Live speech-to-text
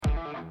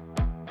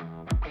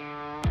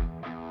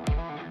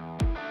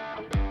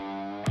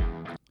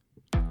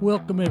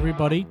Welcome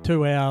everybody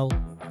to our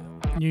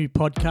new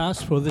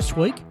podcast for this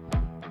week.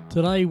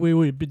 Today we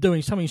will be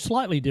doing something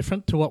slightly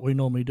different to what we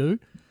normally do.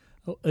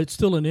 It's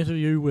still an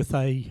interview with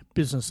a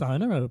business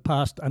owner,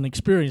 an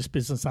experienced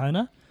business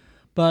owner,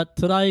 but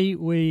today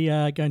we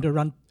are going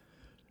to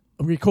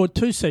record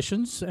two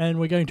sessions and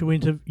we're going to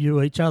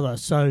interview each other.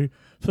 So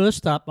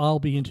first up, I'll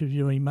be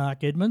interviewing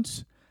Mark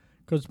Edmonds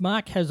because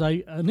Mark has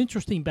an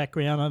interesting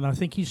background and I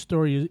think his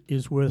story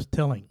is worth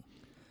telling.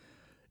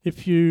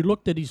 If you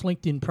looked at his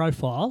LinkedIn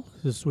profile,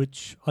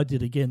 which I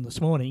did again this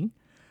morning,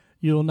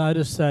 you'll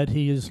notice that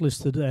he is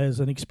listed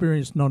as an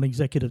experienced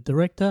non-executive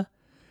director.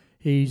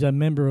 He's a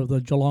member of the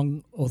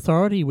Geelong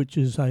Authority, which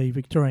is a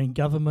Victorian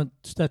government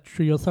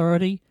statutory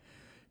authority.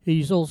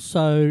 He's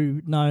also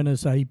known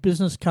as a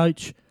business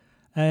coach,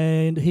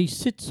 and he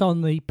sits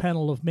on the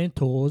panel of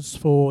mentors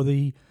for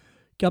the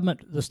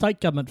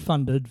state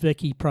government-funded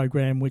VECI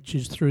program, which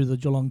is through the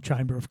Geelong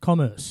Chamber of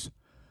Commerce.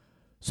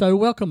 So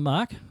welcome,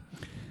 Mark.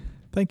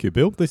 Thank you,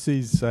 Bill. This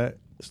is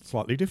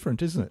slightly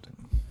different, isn't it?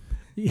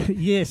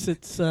 Yes,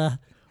 it's, I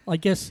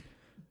guess,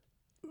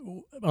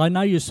 I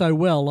know you so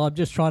well. I'm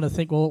just trying to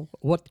think, well,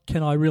 what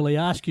can I really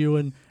ask you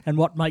and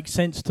what makes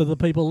sense to the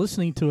people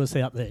listening to us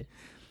out there?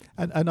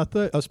 And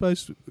I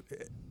suppose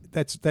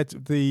that's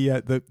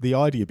the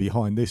idea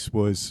behind this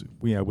was,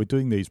 we're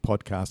doing these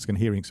podcasts and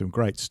hearing some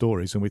great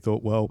stories, and we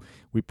thought, well,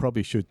 we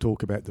probably should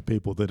talk about the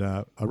people that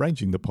are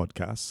arranging the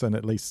podcasts and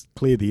at least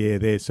clear the air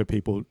there so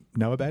people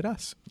know about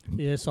us.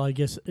 Yes, I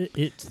guess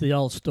it's the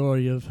old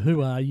story of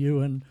who are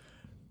you and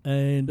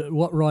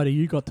what right have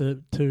you got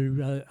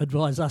to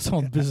advise us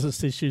on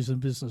business issues and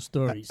business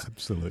stories.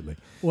 Absolutely.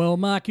 Well,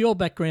 Mark, your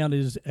background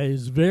is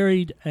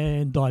varied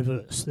and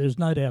diverse. There's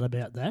no doubt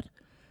about that.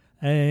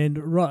 And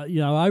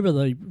over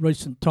the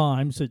recent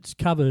times, it's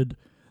covered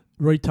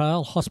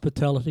retail,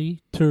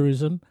 hospitality,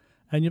 tourism,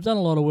 and you've done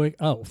a lot of work.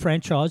 Oh,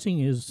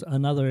 franchising is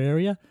another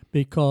area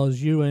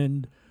because you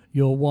and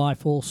your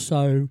wife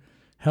also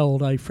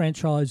held a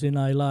franchise in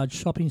a large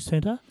shopping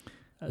centre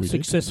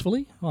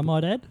successfully, I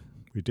might add.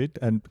 We did,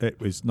 and it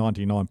was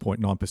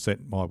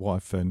 99.9% my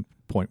wife and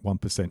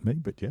 0.1% me,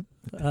 but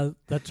yeah.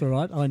 That's all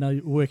right. I know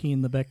you're working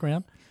in the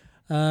background.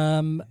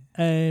 And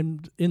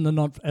in the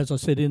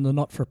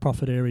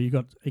not-for-profit area, you've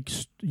got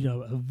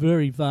a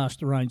very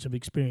vast range of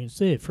experience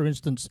there. For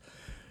instance,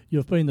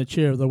 you've been the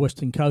chair of the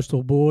Western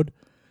Coastal Board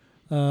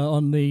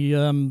on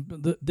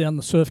down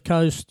the Surf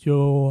Coast.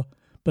 You've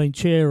been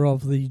chair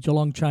of the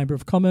Geelong Chamber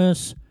of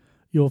Commerce.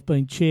 You've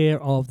been chair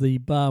of the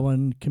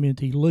Barwon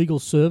Community Legal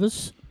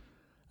Service,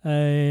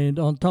 and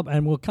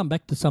we'll come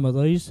back to some of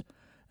these.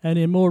 And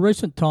in more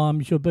recent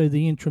times, you'll be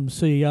the interim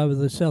CEO of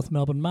the South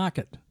Melbourne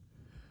Market.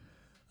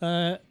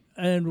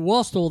 And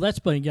whilst all that's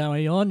been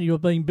going on,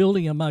 you've been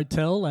building a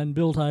motel and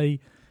built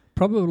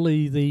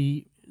probably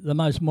the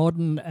most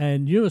modern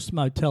and newest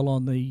motel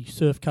on the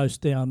surf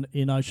coast down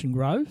in Ocean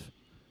Grove.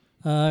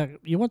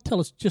 You want to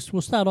tell us?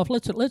 We'll start off.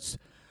 Let's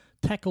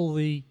tackle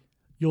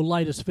your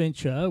latest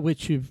venture,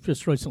 which you've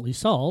just recently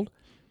sold,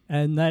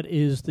 and that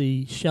is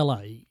the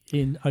chalet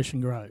in Ocean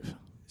Grove.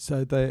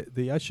 So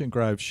the Ocean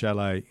Grove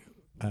chalet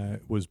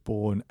was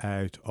born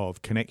out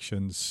of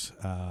connections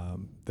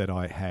that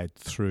I had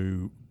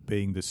through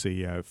being the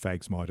CEO of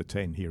Fags Mitre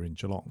 10 here in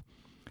Geelong.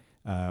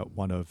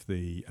 One of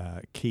the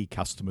key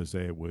customers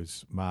there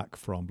was Mark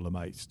from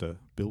LeMaistre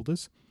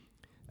Builders,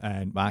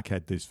 and Mark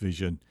had this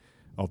vision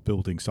of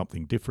building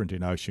something different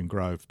in Ocean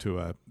Grove to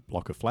a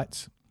block of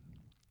flats,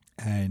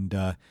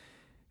 and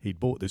he'd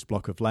bought this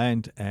block of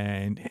land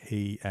and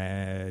he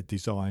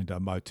designed a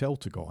motel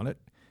to go on it,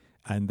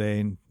 and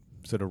then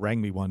sort of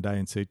rang me one day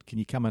and said, can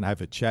you come and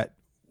have a chat?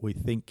 We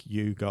think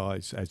you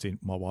guys, as in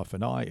my wife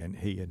and I, and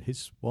he and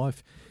his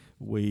wife,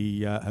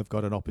 we have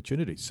got an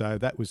opportunity. So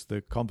that was the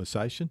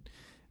conversation.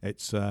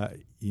 It's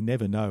you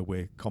never know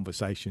where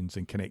conversations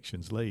and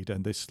connections lead,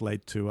 and this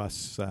led to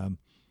us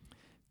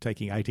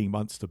taking 18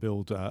 months to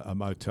build a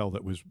motel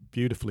that was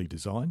beautifully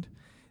designed.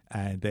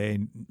 And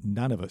then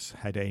none of us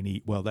had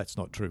any, well, that's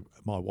not true.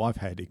 My wife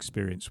had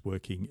experience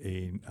working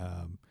in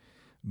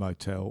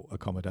motel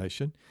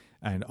accommodation,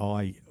 and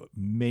I,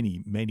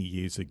 many, many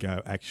years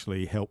ago,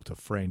 actually helped a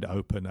friend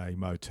open a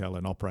motel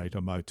and operate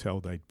a motel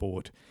they'd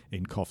bought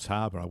in Coffs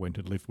Harbour. I went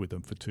and lived with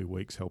them for 2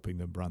 weeks, helping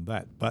them run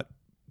that. But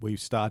we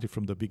started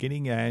from the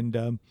beginning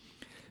and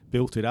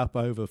built it up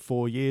over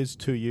 4 years,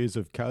 2 years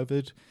of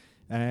COVID,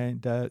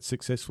 and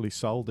successfully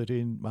sold it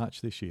in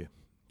March this year.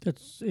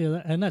 That's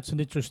an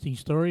interesting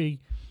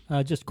story.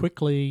 Just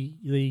quickly,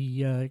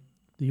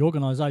 the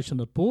organisation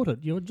that bought it,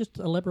 you would just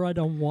elaborate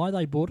on why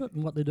they bought it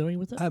and what they're doing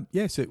with it?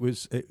 Yes, it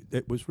was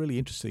really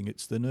interesting.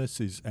 It's the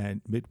Nurses and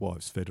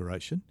Midwives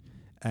Federation,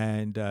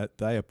 and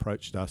they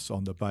approached us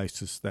on the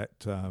basis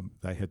that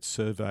they had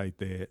surveyed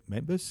their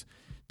members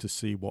to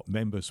see what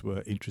members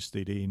were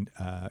interested in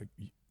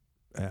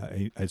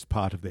as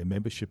part of their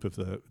membership of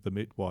the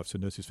Midwives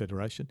and Nurses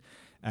Federation,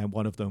 and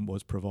one of them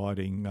was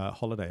providing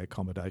holiday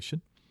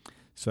accommodation.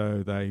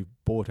 So they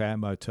bought our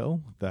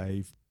motel.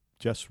 They've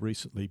just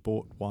recently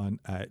bought one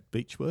at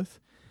Beechworth,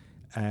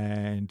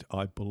 and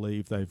I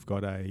believe they've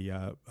got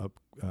a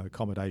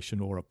accommodation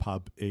or a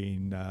pub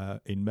in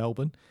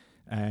Melbourne,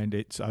 and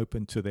it's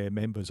open to their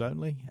members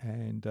only,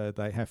 and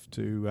they have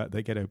to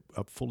they get a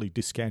fully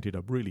discounted,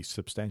 a really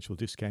substantial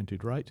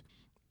discounted rate,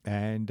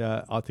 and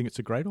I think it's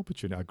a great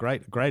opportunity, a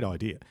great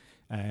idea,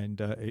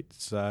 and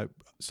it's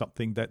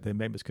something that their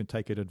members can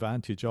take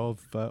advantage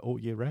of all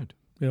year round.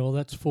 Yeah, well,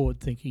 that's forward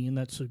thinking, and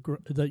that's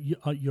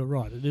you're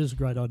right. It is a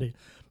great idea.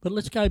 But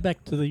let's go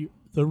back to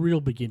the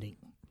real beginning.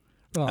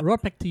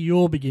 Right back to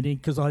your beginning,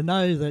 because I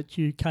know that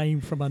you came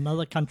from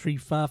another country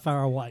far,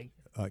 far away.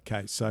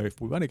 Okay, so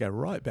if we want to go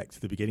right back to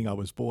the beginning, I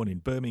was born in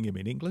Birmingham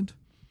in England.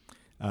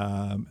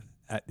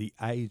 At the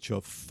age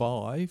of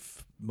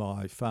 5,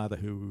 my father,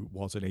 who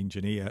was an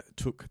engineer,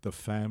 took the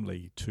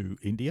family to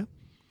India.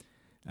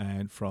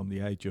 And from the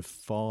age of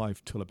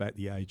 5 till about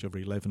the age of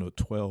 11 or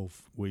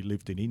 12, we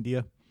lived in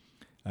India,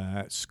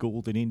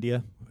 schooled in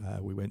India.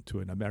 We went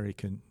to an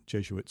American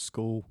Jesuit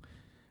school.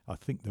 I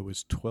think there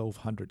was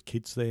 1,200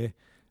 kids there.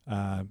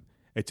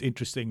 It's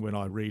interesting when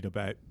I read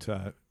about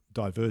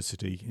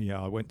diversity.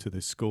 I went to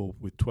this school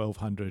with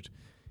 1,200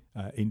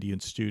 Indian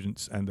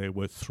students, and there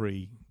were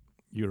 3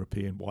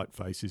 European white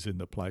faces in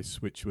the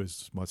place, which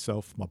was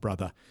myself, my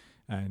brother,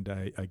 and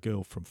a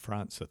girl from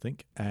France, I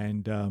think.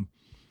 And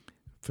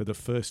for the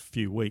first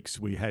few weeks,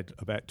 we had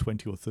about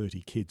 20 or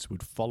 30 kids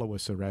would follow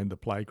us around the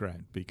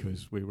playground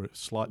because we were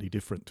slightly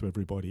different to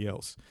everybody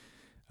else.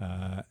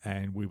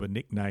 And we were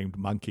nicknamed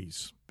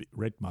monkeys,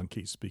 red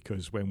monkeys,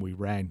 because when we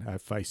ran, our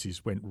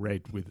faces went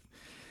red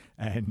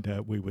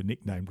and we were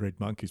nicknamed red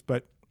monkeys.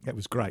 But it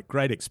was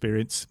great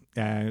experience.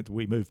 And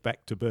we moved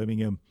back to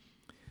Birmingham,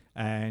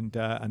 and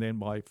then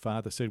my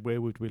father said,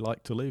 "Where would we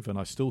like to live?" And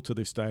I still to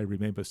this day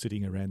remember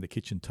sitting around the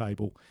kitchen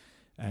table,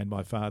 and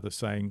my father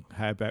saying,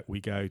 "How about we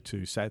go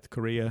to South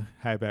Korea?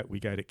 How about we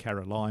go to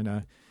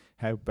Carolina?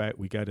 How about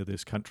we go to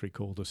this country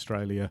called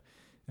Australia?"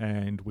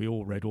 And we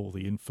all read all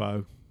the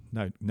info.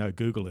 No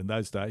Google in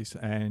those days,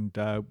 and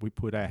we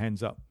put our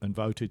hands up and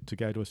voted to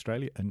go to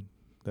Australia, and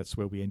that's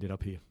where we ended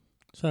up here.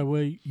 So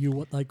were you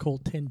what they call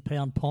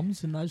 10-pound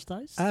poms in those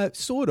days?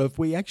 Sort of.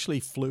 We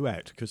actually flew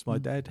out because my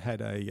dad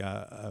had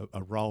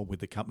a role with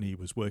the company he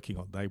was working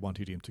on. They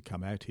wanted him to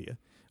come out here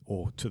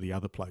or to the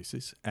other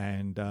places.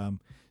 And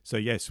so,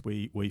 yes,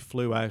 we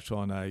flew out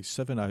on a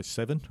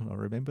 707, I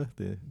remember.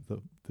 The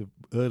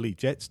early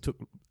jets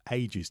took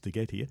ages to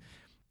get here.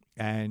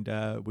 And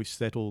we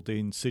settled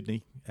in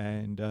Sydney,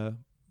 and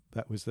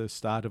that was the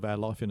start of our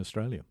life in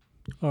Australia.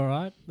 All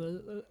right.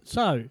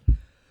 So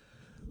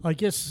I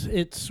guess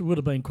it would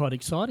have been quite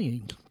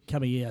exciting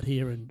coming out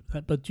here,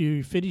 but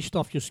you finished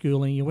off your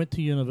schooling, you went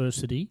to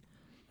university,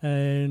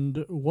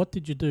 and what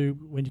did you do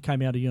when you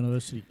came out of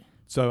university?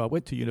 So I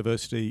went to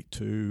university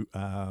to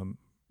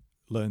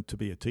learn to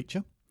be a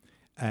teacher,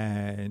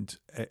 and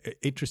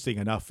interesting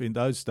enough, in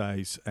those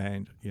days,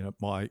 and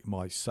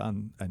my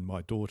son and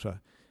my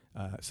daughter,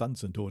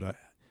 sons and daughter,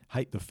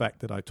 hate the fact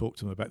that I talked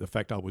to them about the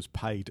fact I was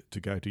paid to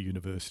go to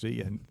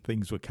university and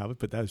things were covered,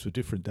 but those were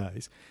different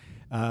days.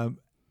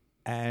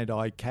 And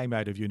I came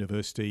out of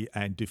university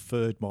and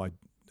deferred my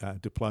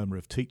diploma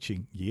of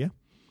teaching year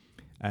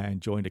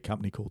and joined a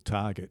company called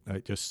Target.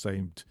 It just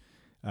seemed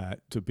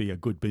to be a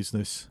good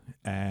business,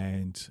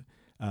 and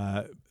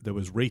there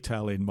was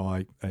retail in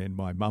my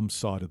mum's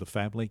side of the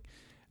family,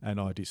 and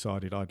I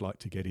decided I'd like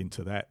to get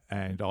into that,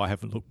 and I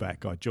haven't looked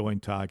back. I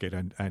joined Target,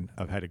 and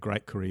I've had a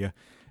great career,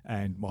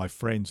 and my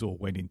friends all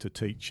went into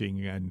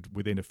teaching, and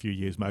within a few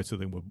years, most of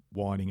them were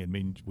whining and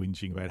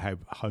whinging about how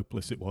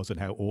hopeless it was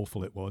and how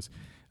awful it was.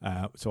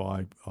 So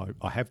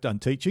I have done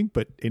teaching,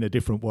 but in a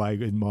different way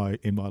in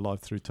my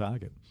life through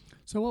Target.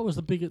 So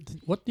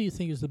what do you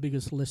think is the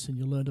biggest lesson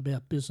you learned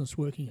about business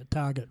working at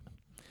Target?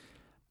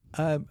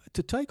 To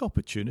take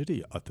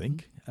opportunity, I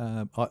think.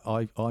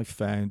 I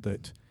found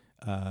that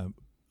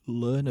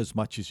learn as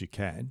much as you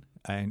can,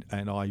 and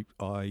I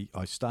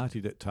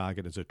started at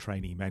Target as a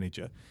trainee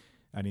manager,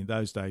 and in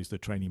those days the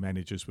trainee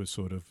managers were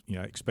sort of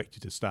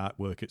expected to start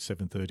work at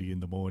 7:30 in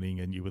the morning,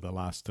 and you were the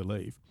last to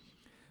leave.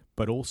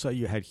 But also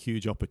you had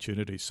huge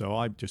opportunities, so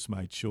I just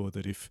made sure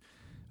that if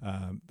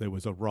there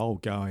was a role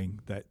going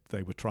that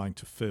they were trying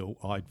to fill,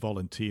 I'd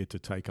volunteer to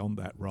take on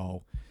that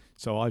role.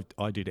 So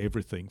I did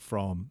everything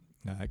from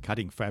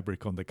cutting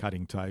fabric on the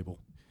cutting table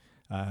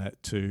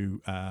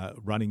to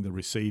running the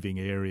receiving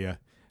area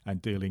and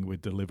dealing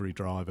with delivery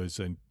drivers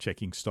and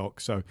checking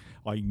stock. So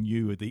I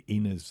knew the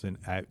inners and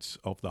outs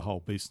of the whole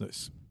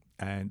business,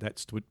 and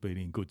that's been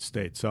in good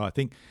stead. So I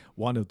think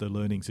one of the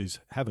learnings is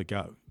have a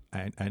go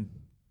and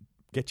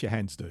get your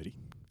hands dirty,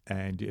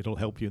 and it'll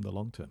help you in the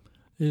long term.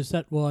 Is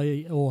that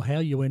why or how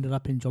you ended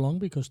up in Geelong?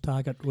 Because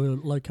Target were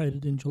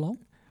located in Geelong?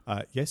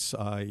 Yes,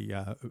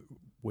 I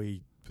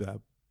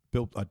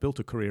built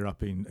a career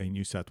up in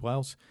New South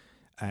Wales.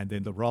 And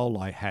then the role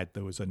I had,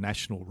 there was a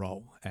national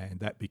role, and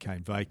that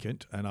became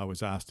vacant, and I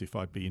was asked if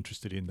I'd be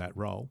interested in that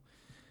role.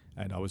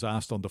 And I was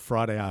asked on the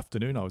Friday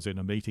afternoon. I was in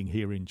a meeting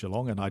here in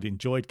Geelong, and I'd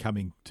enjoyed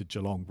coming to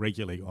Geelong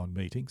regularly on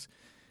meetings.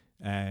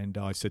 And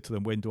I said to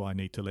them, "When do I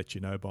need to let you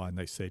know by?" And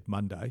they said,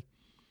 "Monday."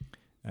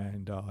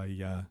 And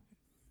I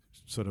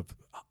sort of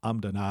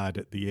ummed and ahed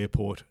at the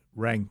airport,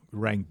 rang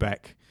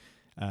back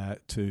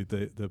to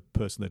the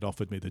person that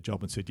offered me the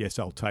job and said, yes,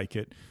 I'll take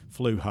it,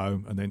 flew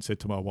home, and then said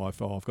to my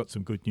wife, I've got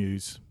some good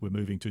news, we're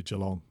moving to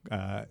Geelong.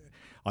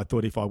 I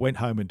thought if I went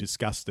home and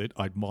discussed it,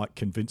 I might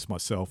convince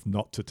myself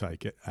not to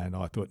take it, and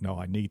I thought, no,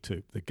 I need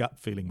to. The gut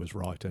feeling was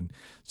right, and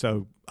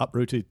so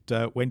uprooted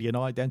Wendy and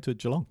I down to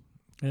Geelong.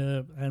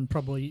 And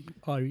probably,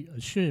 I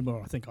assume,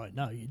 or I think I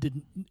know,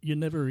 you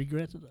never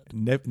regretted it.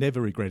 Never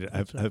regretted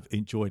it. I've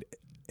enjoyed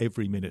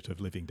every minute of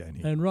living down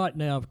here. And right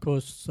now, of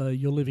course,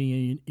 you're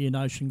living in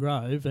Ocean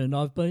Grove, and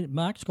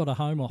Mark's got a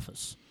home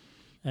office,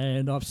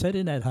 and I've sat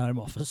in that home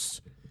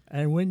office,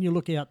 and when you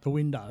look out the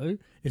window,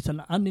 it's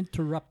an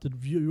uninterrupted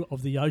view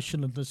of the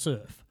ocean and the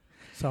surf.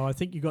 So I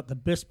think you've got the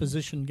best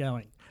position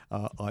going.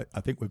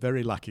 I think we're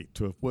very lucky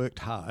to have worked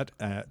hard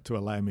to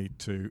allow me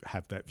to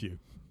have that view.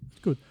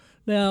 Good.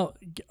 Now,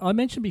 I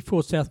mentioned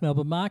before South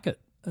Melbourne Market,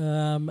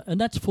 and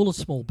that's full of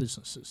small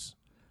businesses.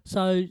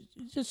 So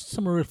just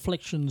some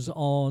reflections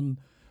on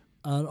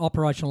an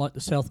operation like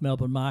the South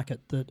Melbourne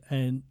Market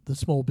and the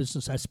small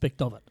business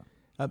aspect of it.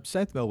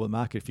 South Melbourne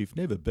Market, if you've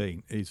never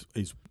been, is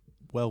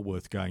well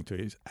worth going to.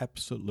 It's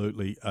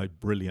absolutely a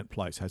brilliant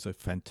place, has a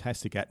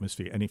fantastic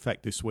atmosphere. And in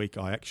fact, this week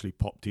I actually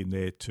popped in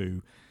there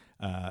to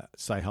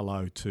say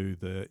hello to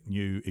the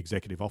new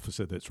executive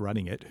officer that's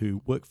running it,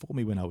 who worked for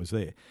me when I was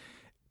there.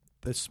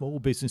 The small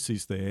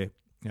businesses there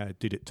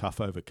did it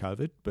tough over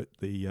COVID, but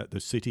the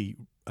city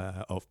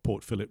of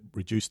Port Phillip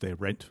reduced their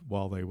rent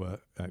while they were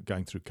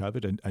going through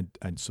COVID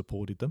and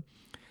supported them.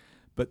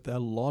 But a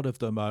lot of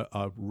them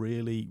are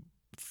really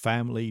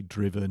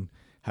family-driven,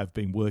 have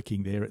been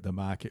working there at the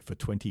market for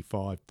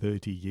 25,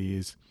 30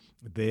 years.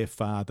 Their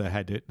father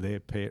had it,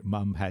 their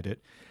mum had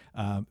it.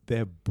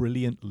 They're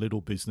brilliant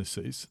little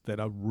businesses that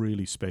are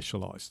really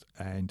specialised.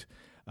 And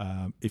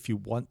if you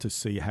want to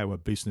see how a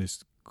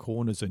business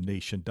corners a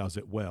niche and does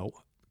it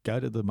well, go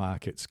to the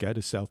markets, go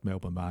to South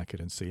Melbourne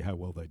Market and see how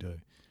well they do.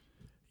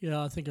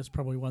 Yeah, I think it's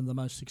probably one of the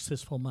most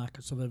successful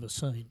markets I've ever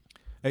seen.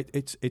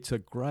 It's a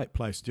great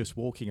place. Just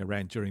walking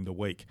around during the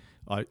week,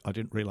 I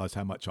didn't realise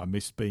how much I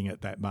missed being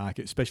at that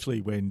market,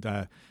 especially when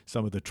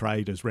some of the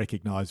traders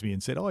recognised me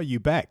and said, "Oh, are you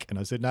back?" And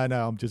I said, "No,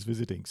 I'm just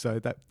visiting." So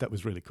that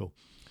was really cool.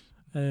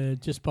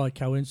 Just by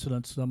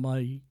coincidence,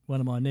 one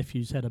of my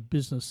nephews had a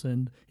business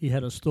and he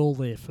had a stall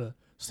there for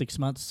 6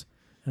 months,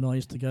 and I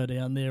used to go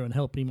down there and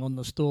help him on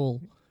the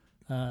stall,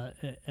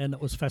 and it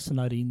was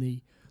fascinating,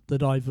 the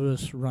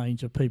diverse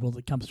range of people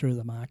that come through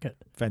the market.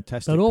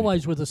 Fantastic. But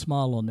always with a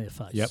smile on their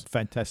face. Yep,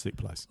 fantastic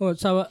place. All right,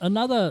 so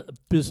another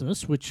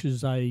business, which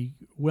is a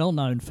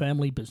well-known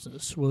family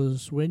business,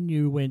 was when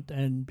you went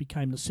and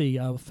became the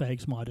CEO of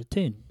Fags Mitre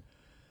 10.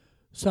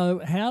 So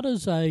how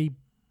does a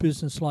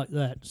business like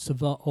that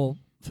survive? Or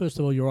first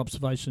of all, your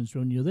observations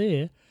when you're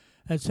there,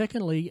 and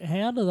secondly,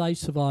 how do they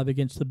survive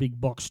against the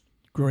big box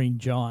green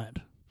giant?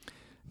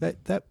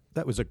 That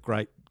was a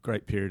great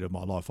period of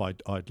my life.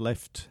 I'd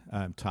left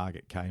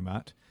Target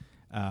Kmart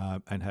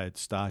and had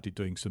started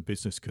doing some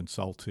business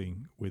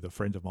consulting with a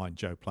friend of mine,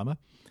 Joe Plummer,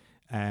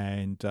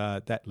 and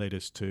that led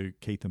us to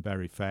Keith and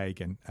Barry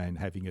Fag and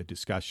having a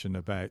discussion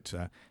about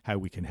how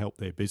we can help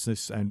their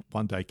business. And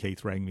one day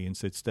Keith rang me and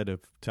said, instead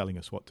of telling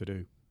us what to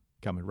do,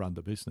 come and run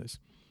the business.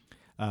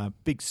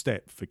 Big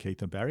step for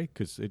Keith and Barry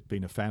because it'd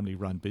been a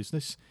family-run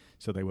business,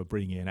 so they were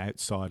bringing an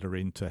outsider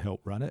in to help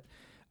run it.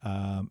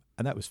 And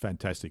that was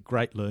fantastic.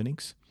 Great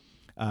learnings.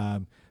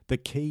 The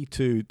key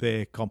to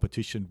their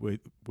competition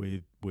with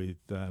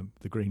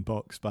the green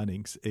box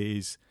Bunnings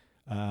is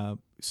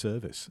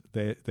service.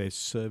 Their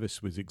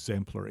service was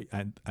exemplary,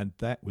 and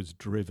that was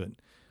driven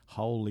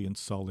wholly and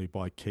solely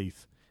by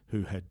Keith,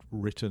 who had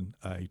written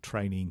a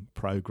training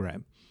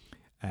program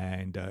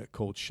and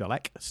called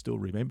Shellac. Still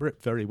remember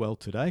it very well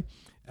today,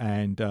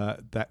 and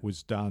that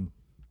was done.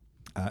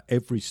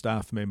 Every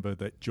staff member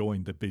that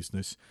joined the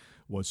business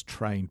was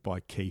trained by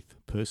Keith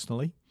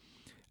personally,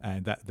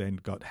 and that then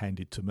got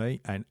handed to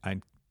me, and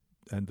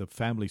the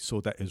family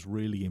saw that as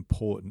really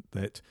important,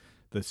 that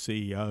the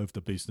CEO of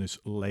the business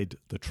led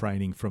the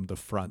training from the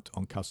front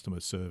on customer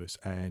service,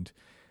 and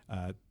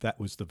that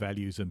was the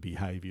values and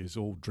behaviours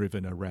all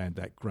driven around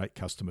that great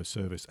customer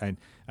service, and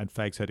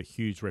Fags had a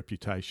huge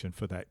reputation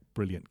for that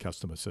brilliant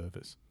customer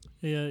service.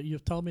 Yeah,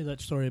 you've told me that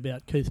story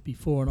about Keith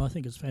before, and I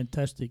think it's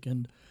fantastic,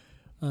 and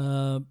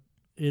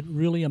it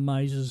really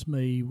amazes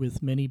me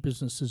with many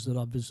businesses that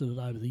I've visited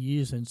over the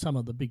years and some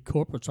of the big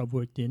corporates I've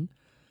worked in,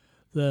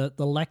 the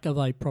lack of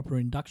a proper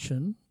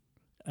induction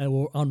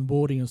or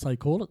onboarding, as they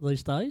call it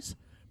these days,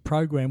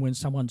 program when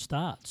someone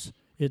starts.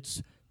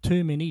 It's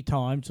too many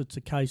times it's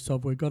a case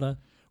of we've got a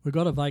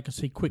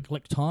vacancy, quick,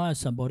 let's hire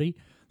somebody.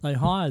 They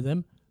hire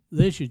them,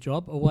 there's your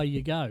job, away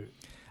you go.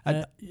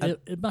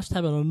 It must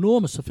have an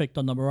enormous effect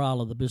on the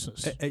morale of the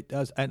business. It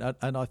does, and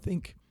I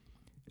think,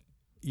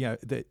 you know,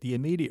 the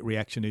immediate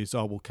reaction is,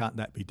 oh, well, can't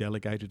that be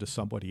delegated to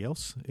somebody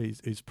else?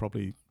 Is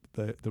probably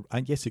the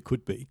and yes, it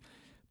could be,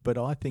 but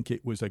I think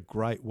it was a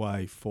great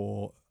way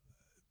for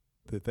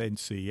the then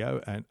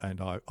CEO,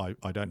 and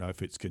I don't know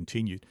if it's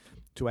continued,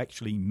 to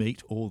actually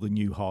meet all the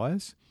new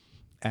hires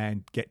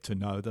and get to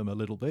know them a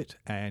little bit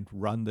and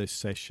run this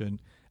session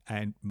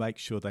and make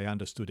sure they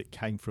understood it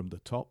came from the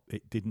top.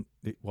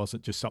 It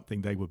wasn't just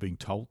something they were being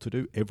told to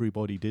do.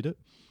 Everybody did it.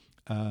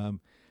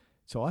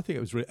 So I think it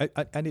was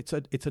and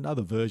it's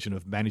another version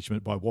of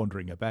management by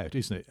wandering about,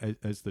 isn't it?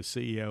 As the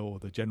CEO or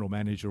the general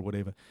manager or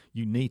whatever,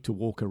 you need to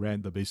walk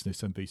around the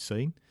business and be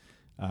seen.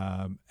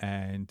 I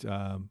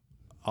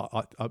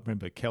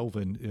remember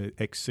Kelvin,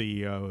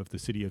 ex-CEO of the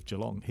City of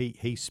Geelong,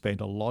 he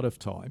spent a lot of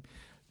time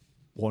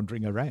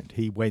wandering around.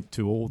 He went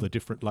to all the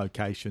different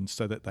locations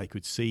so that they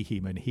could see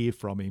him and hear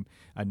from him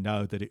and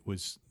know that it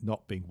was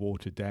not being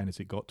watered down as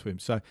it got to him.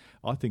 So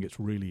I think it's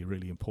really,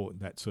 really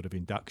important, that sort of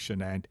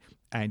induction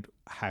and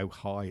how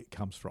high it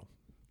comes from.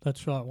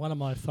 That's right. One of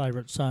my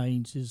favourite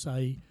sayings is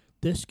a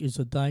desk is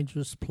a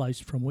dangerous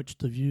place from which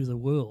to view the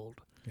world.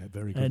 Yeah,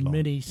 very good And line.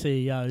 many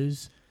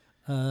CEOs,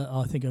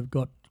 I think, have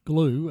got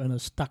glue and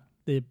have stuck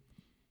their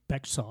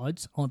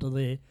backsides onto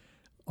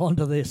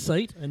their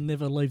seat and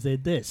never leave their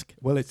desk.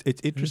 Well, it's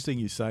interesting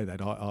you say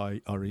that.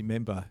 I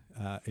remember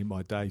in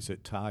my days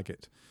at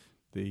Target,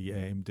 the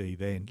MD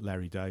then,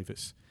 Larry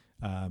Davis,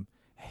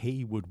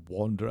 he would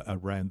wander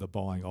around the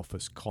buying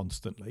office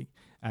constantly,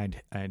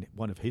 and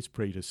one of his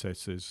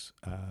predecessors,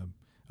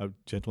 a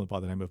gentleman by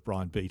the name of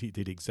Brian Beattie,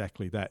 did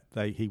exactly that.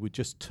 He would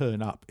just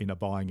turn up in a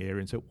buying area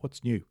and say,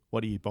 "What's new?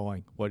 What are you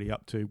buying? What are you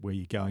up to? Where are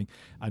you going?"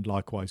 And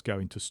likewise go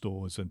into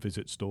stores and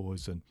visit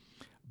stores. And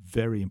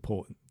very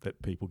important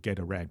that people get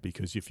around,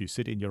 because if you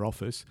sit in your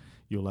office,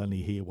 you'll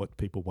only hear what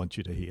people want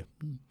you to hear.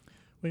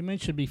 We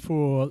mentioned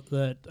before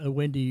that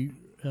Wendy,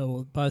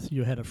 or both of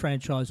you had a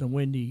franchise, and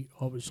Wendy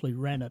obviously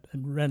ran it.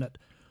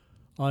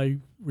 I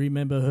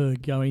remember her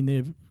going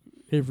there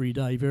every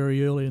day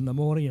very early in the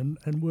morning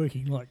and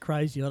working like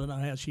crazy. I don't know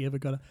how she ever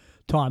got a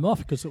time off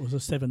because it was a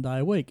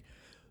 7-day week.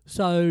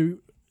 So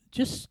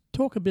just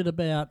talk a bit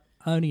about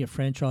owning a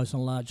franchise in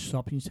a large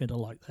shopping centre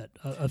like that,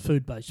 a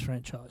food-based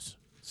franchise.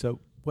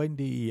 So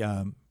Wendy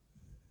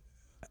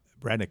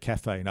ran a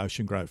cafe in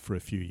Ocean Grove for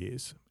a few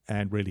years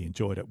and really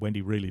enjoyed it.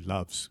 Wendy really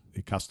loves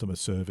the customer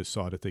service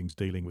side of things,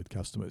 dealing with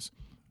customers.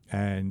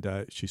 And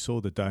she saw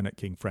the Donut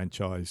King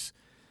franchise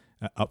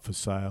up for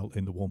sale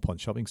in the Warm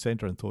Pond Shopping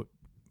Centre and thought,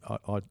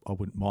 I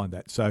wouldn't mind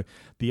that. So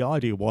the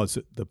idea was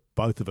that the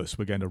both of us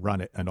were going to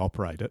run it and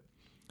operate it.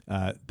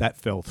 That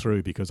fell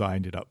through because I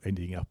ended up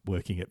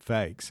working at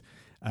Fags,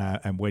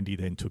 and Wendy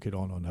then took it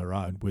on her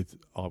own.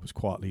 I was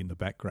quietly in the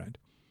background.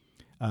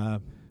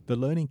 The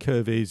learning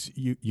curve is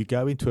you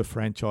go into a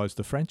franchise.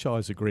 The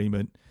franchise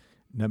agreement,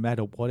 no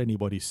matter what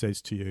anybody says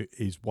to you,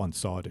 is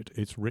one-sided.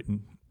 It's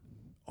written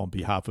on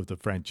behalf of the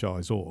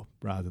franchisor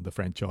rather than the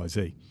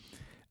franchisee.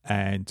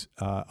 And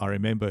I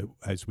remember,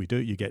 as we do,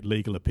 you get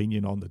legal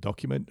opinion on the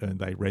document, and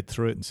they read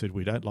through it and said,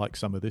 "We don't like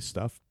some of this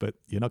stuff, but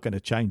you're not going to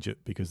change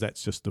it because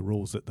that's just the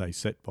rules that they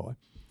set by."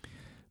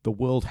 The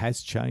world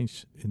has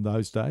changed in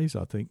those days.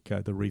 I think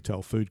the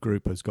retail food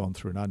group has gone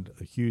through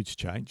a huge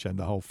change, and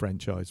the whole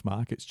franchise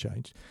market's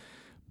changed.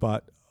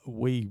 But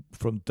we,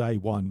 from day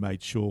one,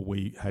 made sure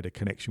we had a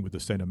connection with the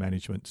centre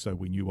management so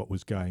we knew what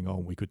was going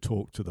on. We could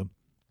talk to them.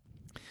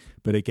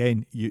 But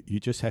again, you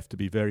just have to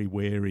be very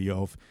wary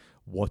of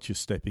what you're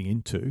stepping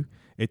into.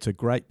 It's a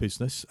great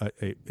business.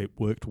 It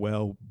worked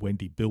well.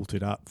 Wendy built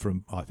it up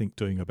from, I think,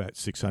 doing about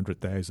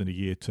 600,000 a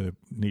year to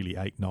nearly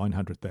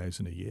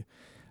 900,000 a year.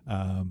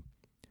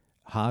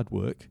 Hard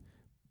work,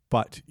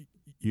 but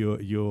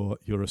you're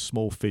a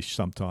small fish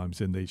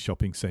sometimes in these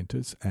shopping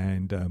centres.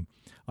 And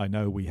I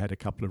know we had a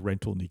couple of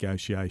rental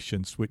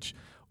negotiations which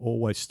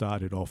always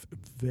started off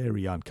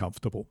very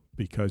uncomfortable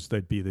because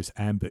there'd be this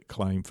ambit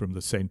claim from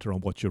the centre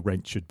on what your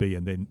rent should be,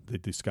 and then the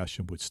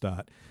discussion would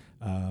start.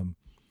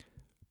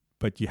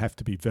 But you have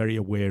to be very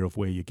aware of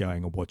where you're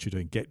going and what you're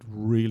doing. Get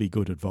really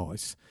good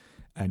advice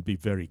and be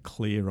very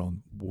clear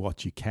on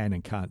what you can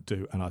and can't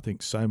do. And I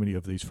think so many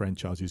of these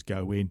franchises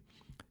go in,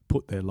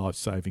 put their life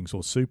savings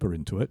or super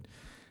into it,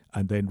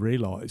 and then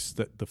realise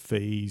that the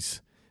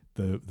fees,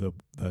 the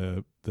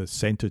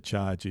centre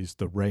charges,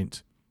 the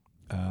rent,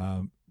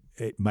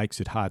 it makes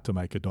it hard to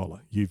make a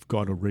dollar. You've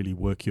got to really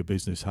work your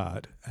business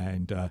hard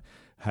and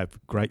have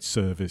great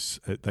service.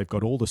 They've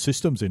got all the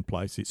systems in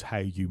place. It's how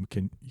you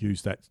can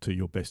use that to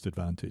your best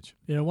advantage.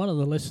 You know, one of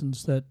the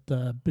lessons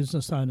that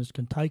business owners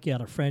can take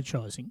out of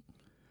franchising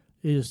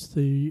is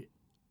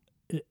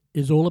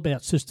all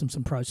about systems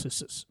and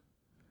processes.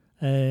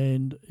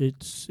 And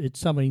it's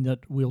something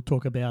that we'll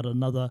talk about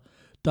another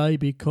day,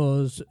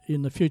 because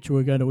in the future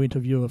we're going to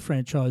interview a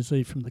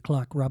franchisee from the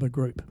Clark Rubber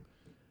Group.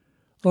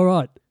 All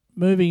right,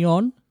 moving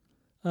on.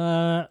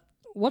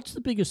 What's the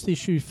biggest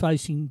issue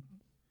facing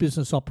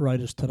business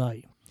operators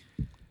today?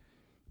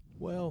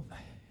 Well,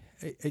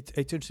 it's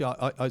interesting.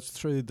 I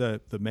through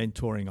the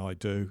mentoring I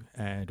do,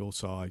 and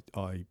also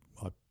I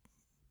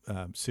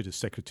sit as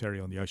secretary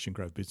on the Ocean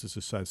Grove Business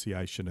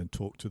Association and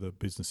talk to the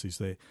businesses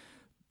there.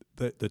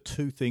 The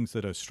two things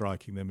that are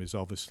striking them is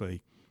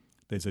obviously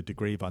there's a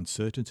degree of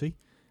uncertainty,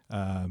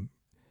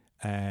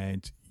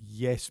 and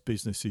yes,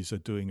 businesses are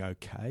doing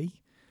okay,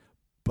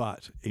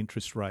 but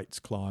interest rates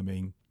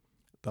climbing,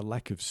 the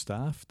lack of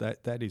staff,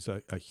 that is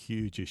a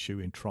huge issue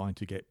in trying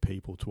to get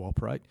people to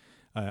operate.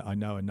 I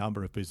know a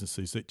number of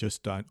businesses that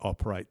just don't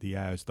operate the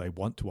hours they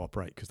want to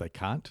operate because they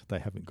can't. They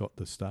haven't got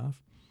the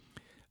staff.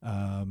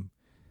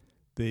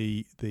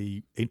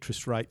 The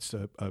interest rates,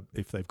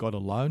 if they've got a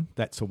loan,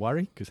 that's a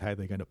worry because how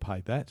they're going to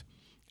pay that.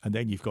 And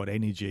then you've got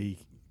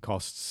energy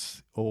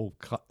costs,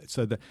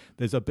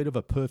 there's a bit of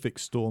a perfect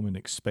storm in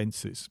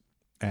expenses.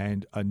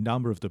 And a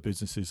number of the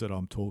businesses that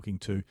I'm talking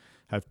to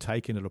have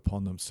taken it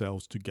upon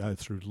themselves to go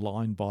through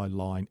line by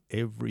line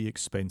every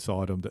expense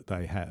item that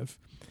they have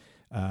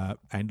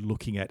and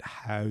looking at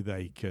how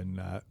they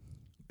can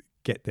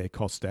get their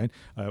costs down.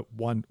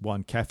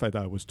 One cafe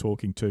that I was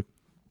talking to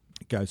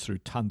goes through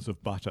tons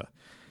of butter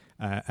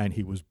and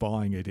he was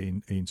buying it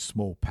in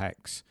small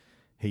packs.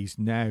 He's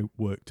now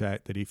worked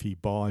out that if he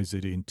buys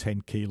it in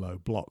 10-kilo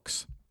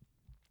blocks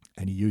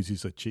and he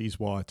uses a cheese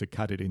wire to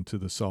cut it into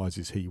the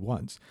sizes he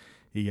wants,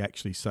 he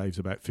actually saves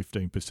about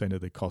 15%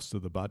 of the cost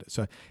of the butter.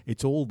 So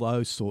it's all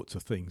those sorts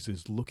of things,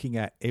 is looking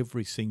at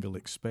every single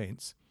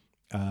expense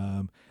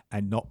and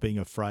not being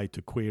afraid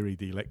to query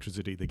the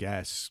electricity, the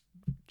gas,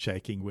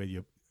 checking where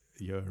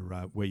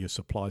your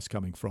supply's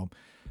coming from.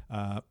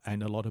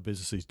 And a lot of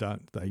businesses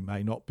don't. They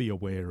may not be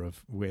aware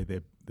of where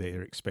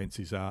their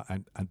expenses are,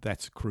 and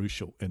that's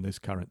crucial in this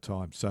current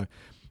time. So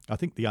I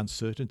think the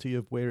uncertainty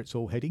of where it's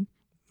all heading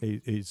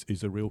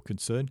is a real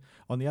concern.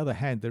 On the other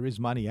hand, there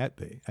is money out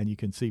there, and you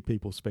can see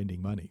people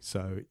spending money.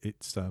 So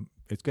it's going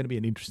to be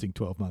an interesting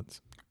 12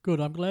 months. Good.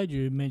 I'm glad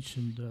you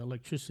mentioned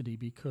electricity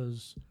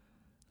because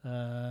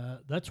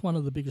that's one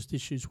of the biggest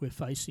issues we're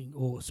facing,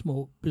 or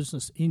small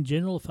business in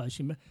general are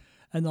facing.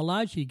 And the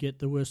larger you get,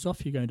 the worse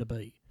off you're going to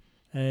be.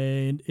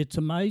 And it's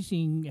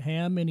amazing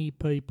how many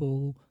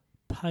people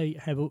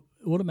have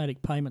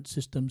automatic payment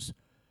systems,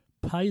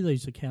 pay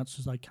these accounts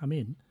as they come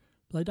in.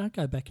 They don't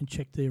go back and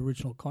check their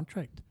original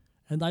contract,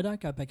 and they don't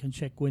go back and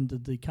check when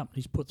did the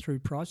companies put through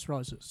price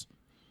rises.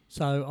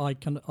 So I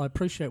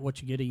appreciate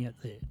what you're getting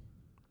at there.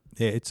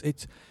 Yeah,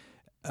 it's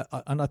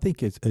and I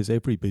think as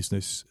every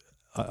business,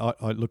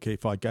 I look,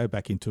 if I go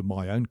back into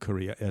my own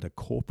career at a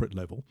corporate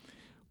level,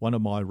 one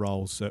of my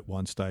roles at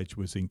one stage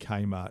was in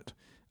Kmart,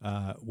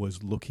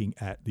 was looking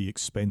at the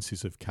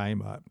expenses of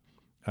Kmart,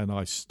 and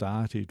I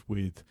started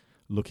with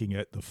looking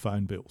at the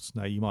phone bills.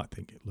 Now, you might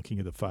think looking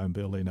at the phone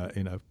bill in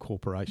a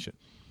corporation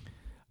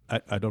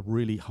at a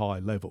really high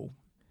level,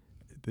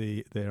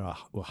 there are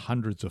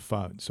hundreds of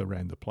phones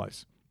around the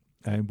place,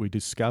 and we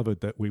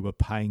discovered that we were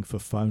paying for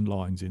phone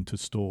lines into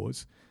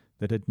stores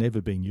that had never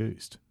been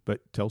used.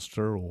 But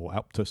Telstra or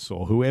Altus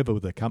or whoever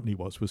the company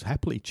was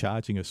happily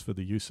charging us for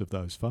the use of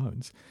those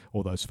phones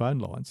or those phone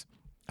lines,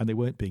 and they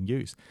weren't being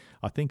used.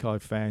 I think I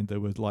found there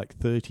were like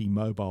 30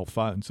 mobile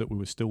phones that we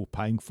were still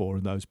paying for,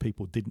 and those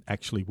people didn't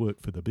actually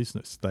work for the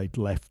business. They'd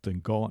left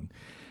and gone.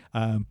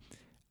 And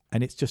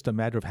it's just a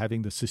matter of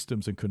having the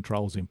systems and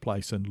controls in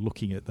place and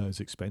looking at those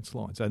expense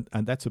lines. And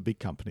that's a big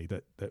company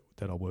that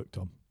I worked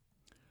on.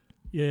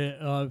 Yeah,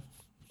 I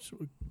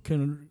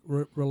can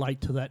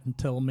relate to that and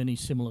tell many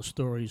similar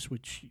stories,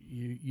 which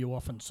you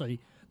often see.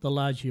 The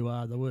larger you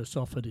are, the worse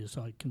off it is.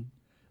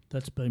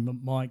 That's been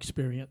my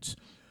experience.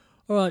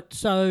 All right,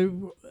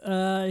 so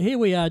here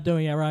we are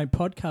doing our own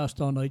podcast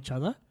on each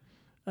other.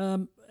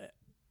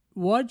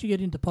 Why did you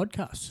get into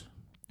podcasts?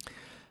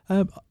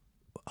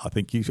 I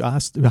think you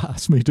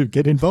asked me to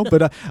get involved,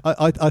 but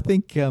I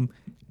think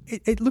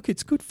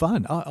it's good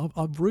fun.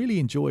 I've really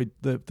enjoyed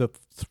the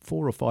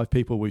 4 or 5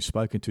 people we've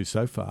spoken to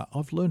so far.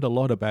 I've learned a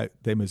lot about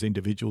them as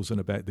individuals and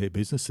about their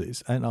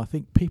businesses, and I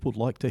think people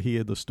like to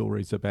hear the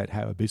stories about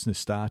how a business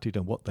started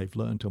and what they've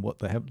learned and what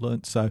they haven't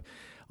learned. So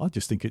I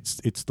just think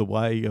it's the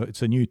way.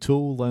 It's a new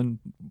tool, and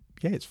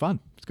yeah, it's fun.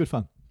 It's good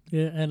fun.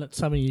 Yeah, and it's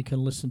something you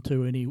can listen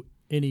to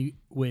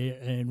anywhere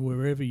and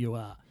wherever you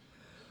are.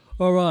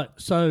 All right,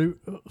 so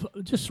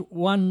just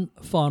one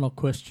final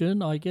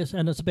question, I guess,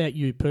 and it's about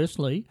you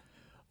personally.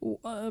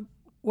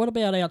 What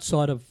about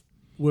outside of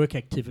work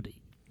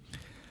activity?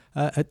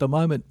 At the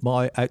moment,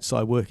 my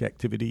outside work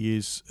activity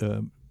is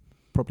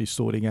probably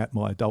sorting out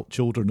my adult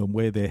children and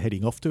where they're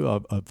heading off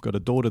to. I've got a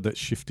daughter that's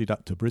shifted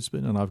up to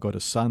Brisbane, and I've got a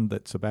son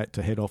that's about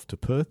to head off to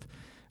Perth.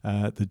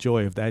 The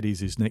joy of that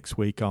is next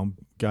week I'm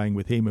going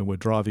with him and we're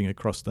driving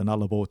across the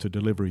Nullarbor to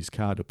deliver his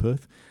car to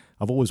Perth.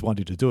 I've always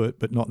wanted to do it,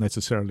 but not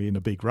necessarily in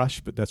a big rush,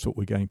 but that's what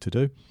we're going to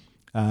do.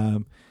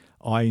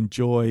 I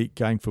enjoy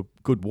going for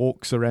good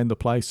walks around the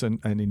place and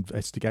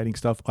investigating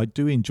stuff. I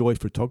do enjoy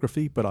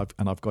photography, but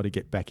I've got to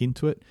get back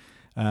into it.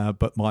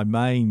 But my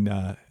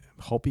main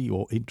hobby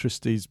or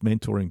interest is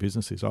mentoring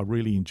businesses. I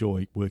really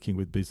enjoy working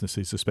with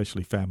businesses,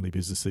 especially family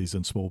businesses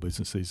and small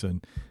businesses,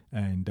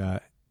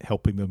 and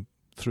helping them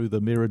through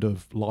the myriad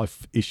of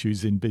life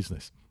issues in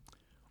business.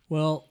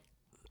 Well,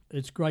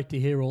 it's great to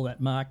hear all that,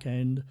 Mark,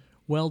 and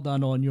well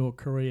done on your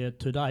career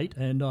to date.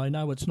 And I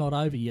know it's not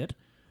over yet.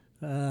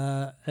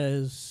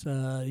 As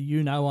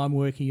you know, I'm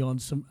working on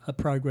a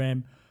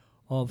program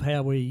of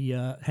how we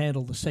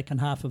handle the second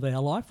half of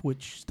our life,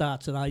 which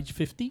starts at age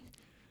 50.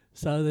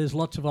 So there's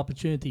lots of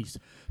opportunities.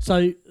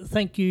 So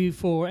thank you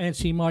for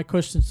answering my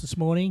questions this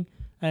morning.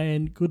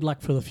 and good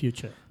luck for the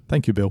future.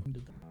 Thank you, Bill.